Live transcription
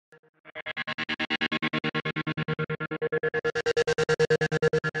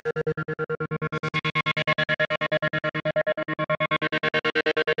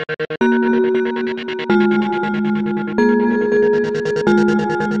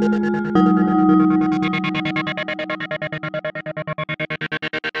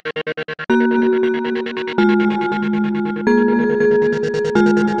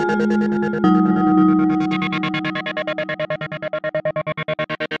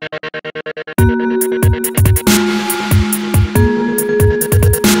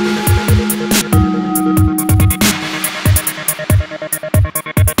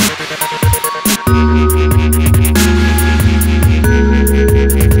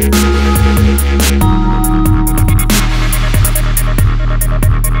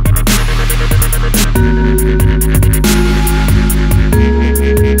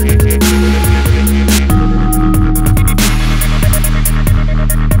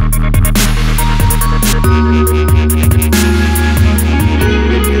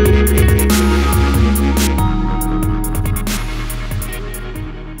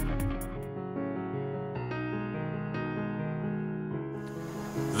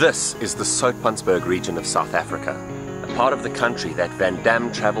This is the Soutpansberg region of South Africa, a part of the country that Van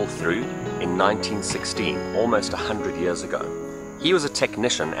Damme travelled through in 1916, almost 100 years ago. He was a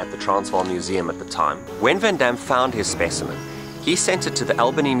technician at the Transvaal Museum at the time. When Van Damme found his specimen, he sent it to the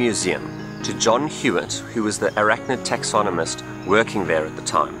Albany Museum to John Hewitt, who was the arachnid taxonomist working there at the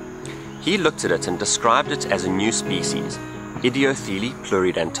time. He looked at it and described it as a new species, Idiothele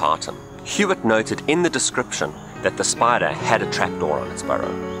pluridentatum. Hewitt noted in the description that the spider had a trapdoor on its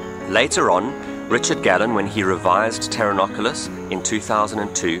burrow. Later on, Richard Gallen, when he revised Pteronoculus in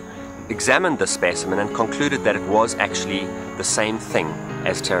 2002, examined the specimen and concluded that it was actually the same thing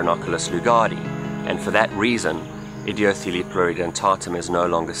as Pteronoculus lugardi, and for that reason, Idiothele pluridentatum is no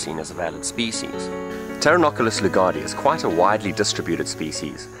longer seen as a valid species. Pteronoculus lugardi is quite a widely distributed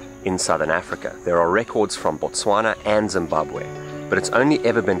species in southern Africa. There are records from Botswana and Zimbabwe, but it's only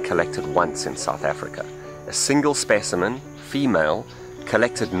ever been collected once in South Africa. A single specimen, female,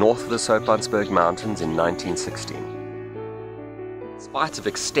 collected north of the Soutpansberg Mountains in 1916. In spite of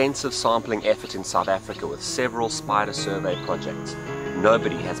extensive sampling effort in South Africa with several spider survey projects,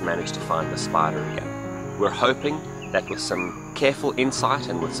 nobody has managed to find the spider again. We're hoping that with some careful insight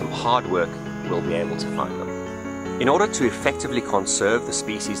and with some hard work, we'll be able to find them. In order to effectively conserve the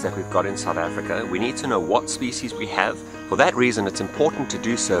species that we've got in South Africa, we need to know what species we have. For that reason, it's important to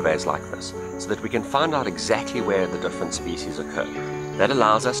do surveys like this, so that we can find out exactly where the different species occur. That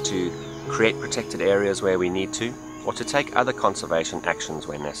allows us to create protected areas where we need to, or to take other conservation actions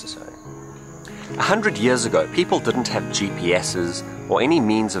where necessary. 100 years ago, people didn't have GPSs or any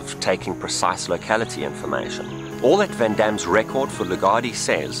means of taking precise locality information. All that Van Damme's record for lugardi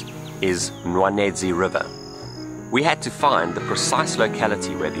says is Nwanedzi River. We had to find the precise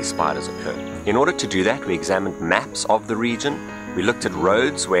locality where these spiders occur. In order to do that, we examined maps of the region, we looked at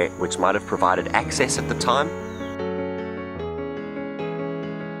roads which might have provided access at the time.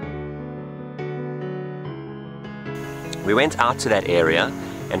 We went out to that area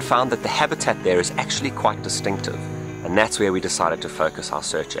and found that the habitat there is actually quite distinctive, and that's where we decided to focus our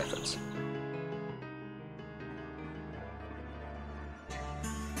search efforts.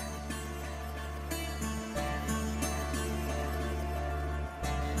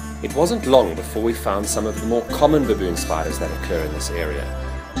 It wasn't long before we found some of the more common baboon spiders that occur in this area.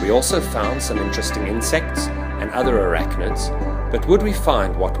 We also found some interesting insects and other arachnids, but would we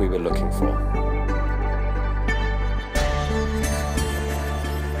find what we were looking for?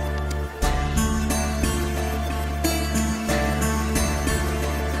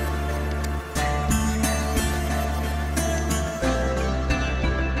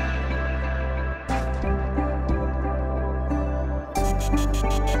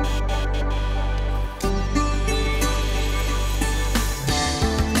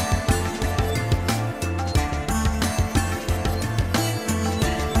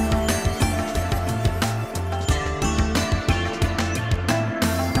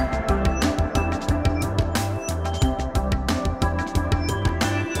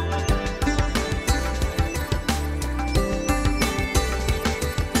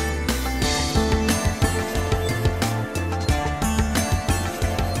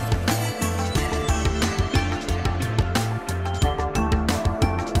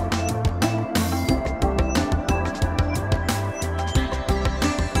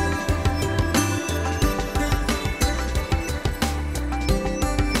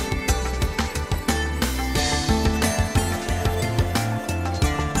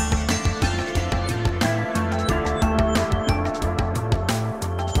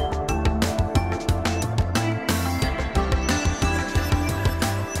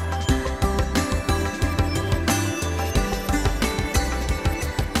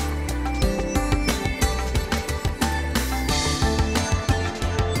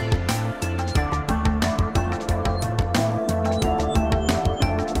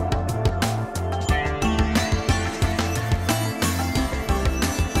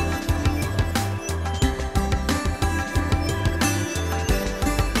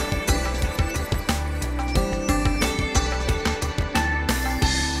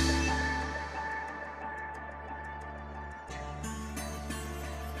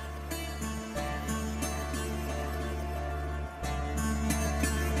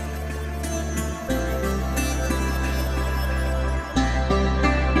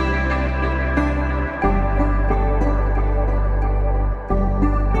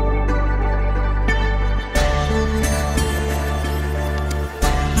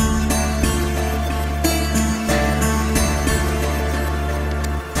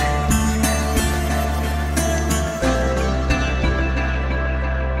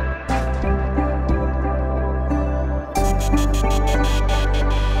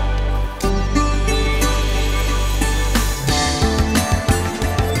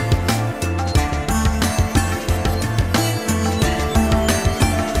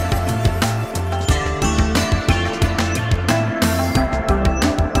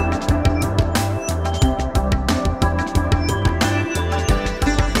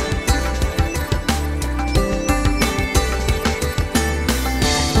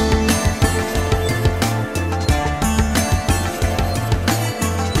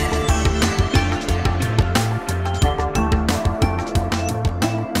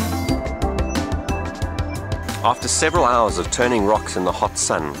 After several hours of turning rocks in the hot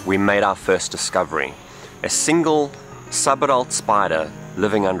sun, we made our first discovery. A single subadult spider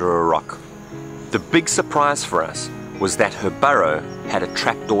living under a rock. The big surprise for us was that her burrow had a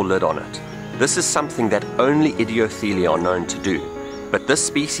trapdoor lid on it. This is something that only Idiothele are known to do, but this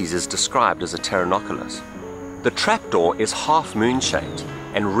species is described as a Pteronoculus. The trapdoor is half moon-shaped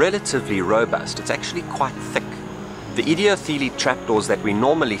and relatively robust. It's actually quite thick. The Idiothele trapdoors that we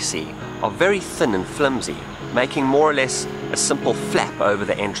normally see are very thin and flimsy, making more or less a simple flap over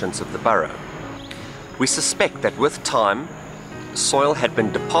the entrance of the burrow. We suspect that with time, soil had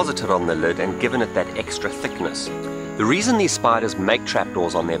been deposited on the lid and given it that extra thickness. The reason these spiders make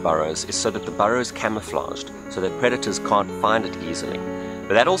trapdoors on their burrows is so that the burrow is camouflaged, so that predators can't find it easily.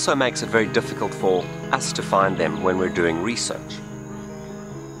 But that also makes it very difficult for us to find them when we're doing research.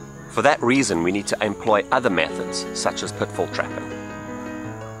 For that reason, we need to employ other methods, such as pitfall trapping.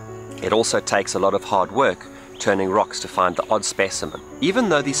 It also takes a lot of hard work turning rocks to find the odd specimen. Even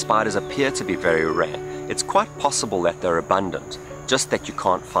though these spiders appear to be very rare, it's quite possible that they're abundant, just that you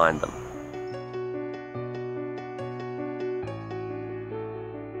can't find them.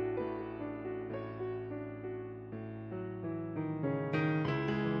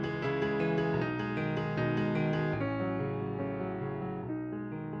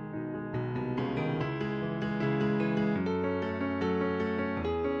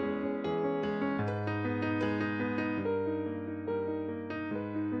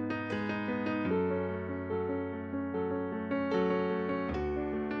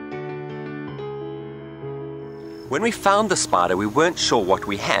 When we found the spider, we weren't sure what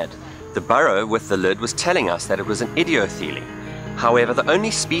we had. The burrow with the lid was telling us that it was an Idiothele. However, the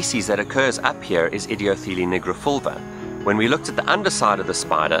only species that occurs up here is Idiothele nigrifulva. When we looked at the underside of the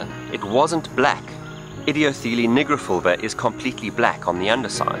spider, it wasn't black. Idiothele nigrifulva is completely black on the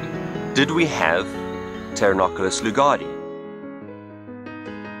underside. Did we have Pteronoculus lugardi?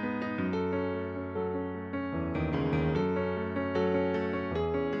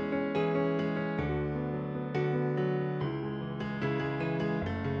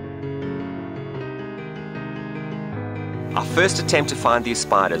 Our first attempt to find these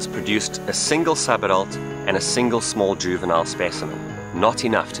spiders produced a single subadult and a single small juvenile specimen. Not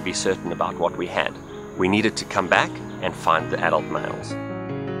enough to be certain about what we had. We needed to come back and find the adult males.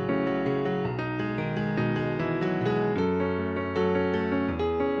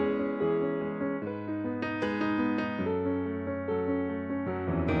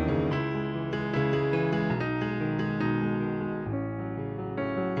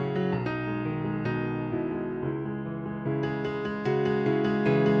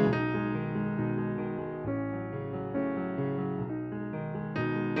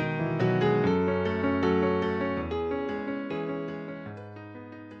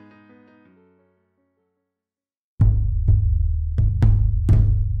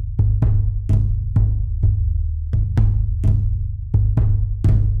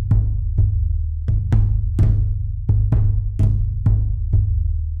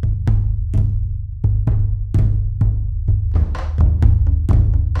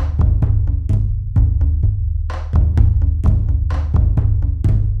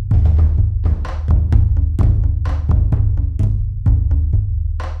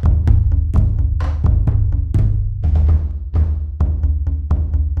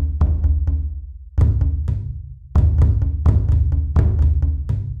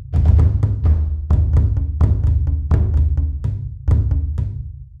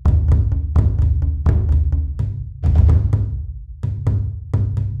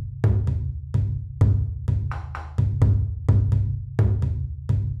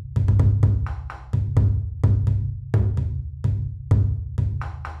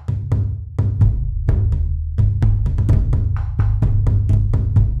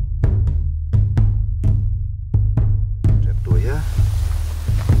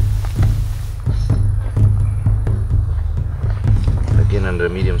 Under a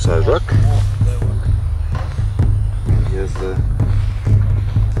medium-sized rock. Here's the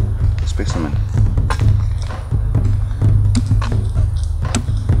specimen.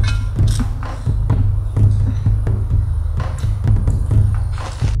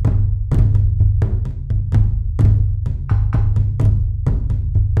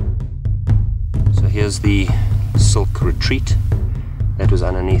 So here's the silk retreat that was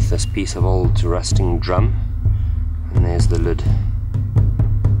underneath this piece of old rusting drum, and there's the lid.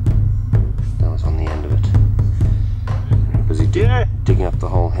 Digging up the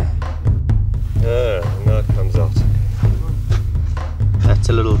hole here. Ah, now it comes out. That's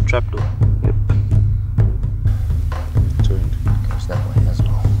a little trapdoor. Yep. Turned. Goes that way as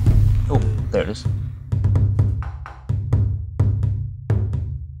well. Oh, there it is.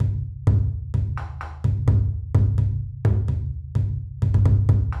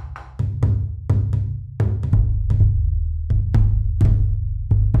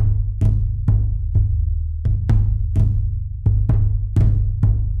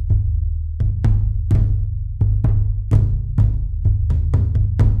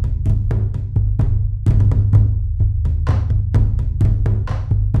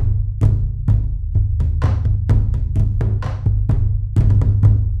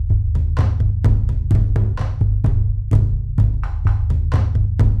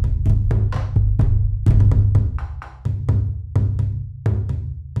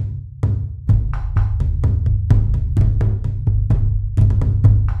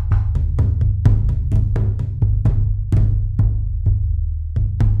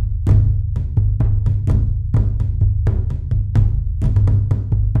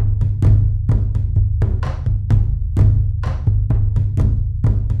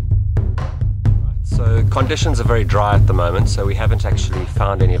 Conditions are very dry at the moment, so we haven't actually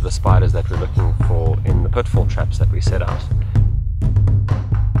found any of the spiders that we're looking for in the pitfall traps that we set out.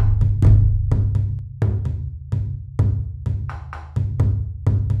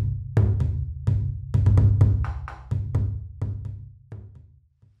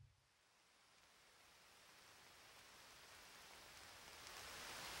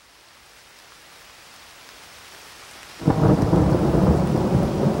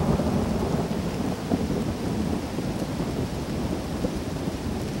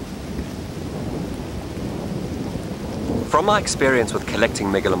 From my experience with collecting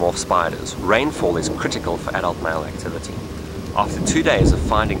megalomorph spiders, rainfall is critical for adult male activity. After 2 days of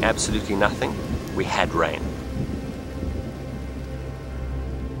finding absolutely nothing, we had rain.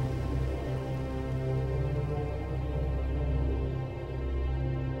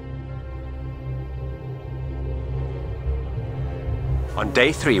 On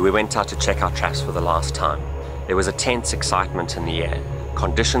day 3, we went out to check our traps for the last time. There was a tense excitement in the air.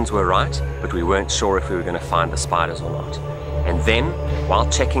 Conditions were right, but we weren't sure if we were going to find the spiders or not. And then, while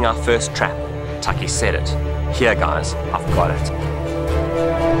checking our first trap, Taki said it. "Here guys, I've got it."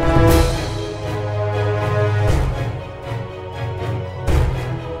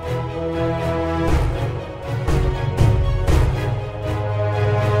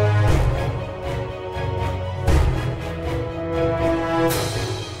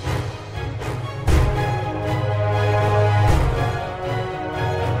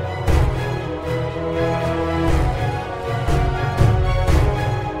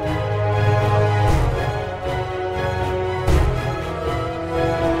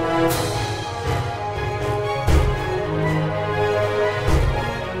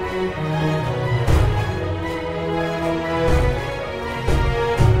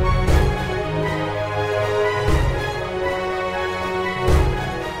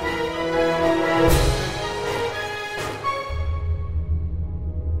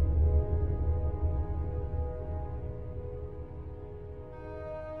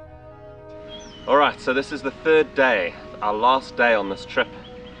 Alright, so this is the 3rd day, our last day on this trip,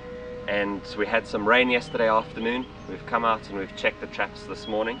 and we had some rain yesterday afternoon. We've come out and we've checked the traps this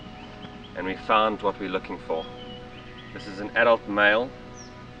morning and we found what we're looking for. This is an adult male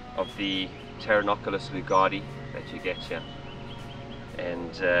of the Tarantula lugardii that you get here,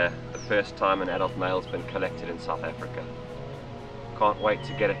 and the first time an adult male has been collected in South Africa. Can't wait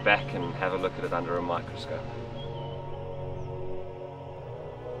to get it back and have a look at it under a microscope.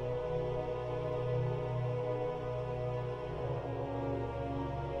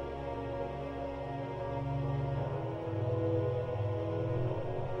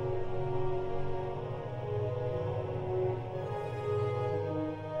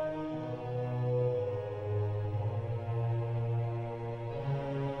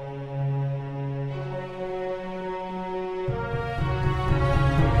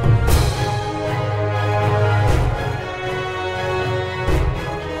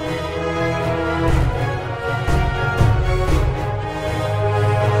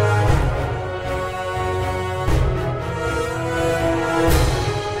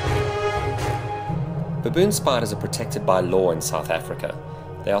 Baboon spiders are protected by law in South Africa.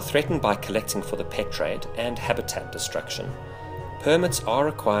 They are threatened by collecting for the pet trade and habitat destruction. Permits are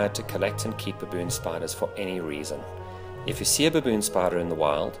required to collect and keep baboon spiders for any reason. If you see a baboon spider in the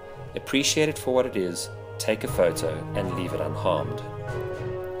wild, appreciate it for what it is, take a photo and leave it unharmed.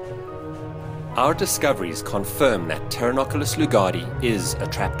 Our discoveries confirm that Tarantula lugardii is a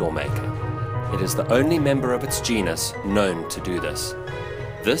trapdoor maker. It is the only member of its genus known to do this.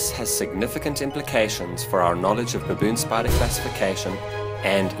 This has significant implications for our knowledge of baboon spider classification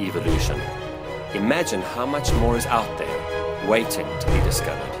and evolution. Imagine how much more is out there waiting to be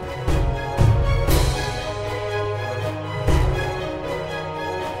discovered.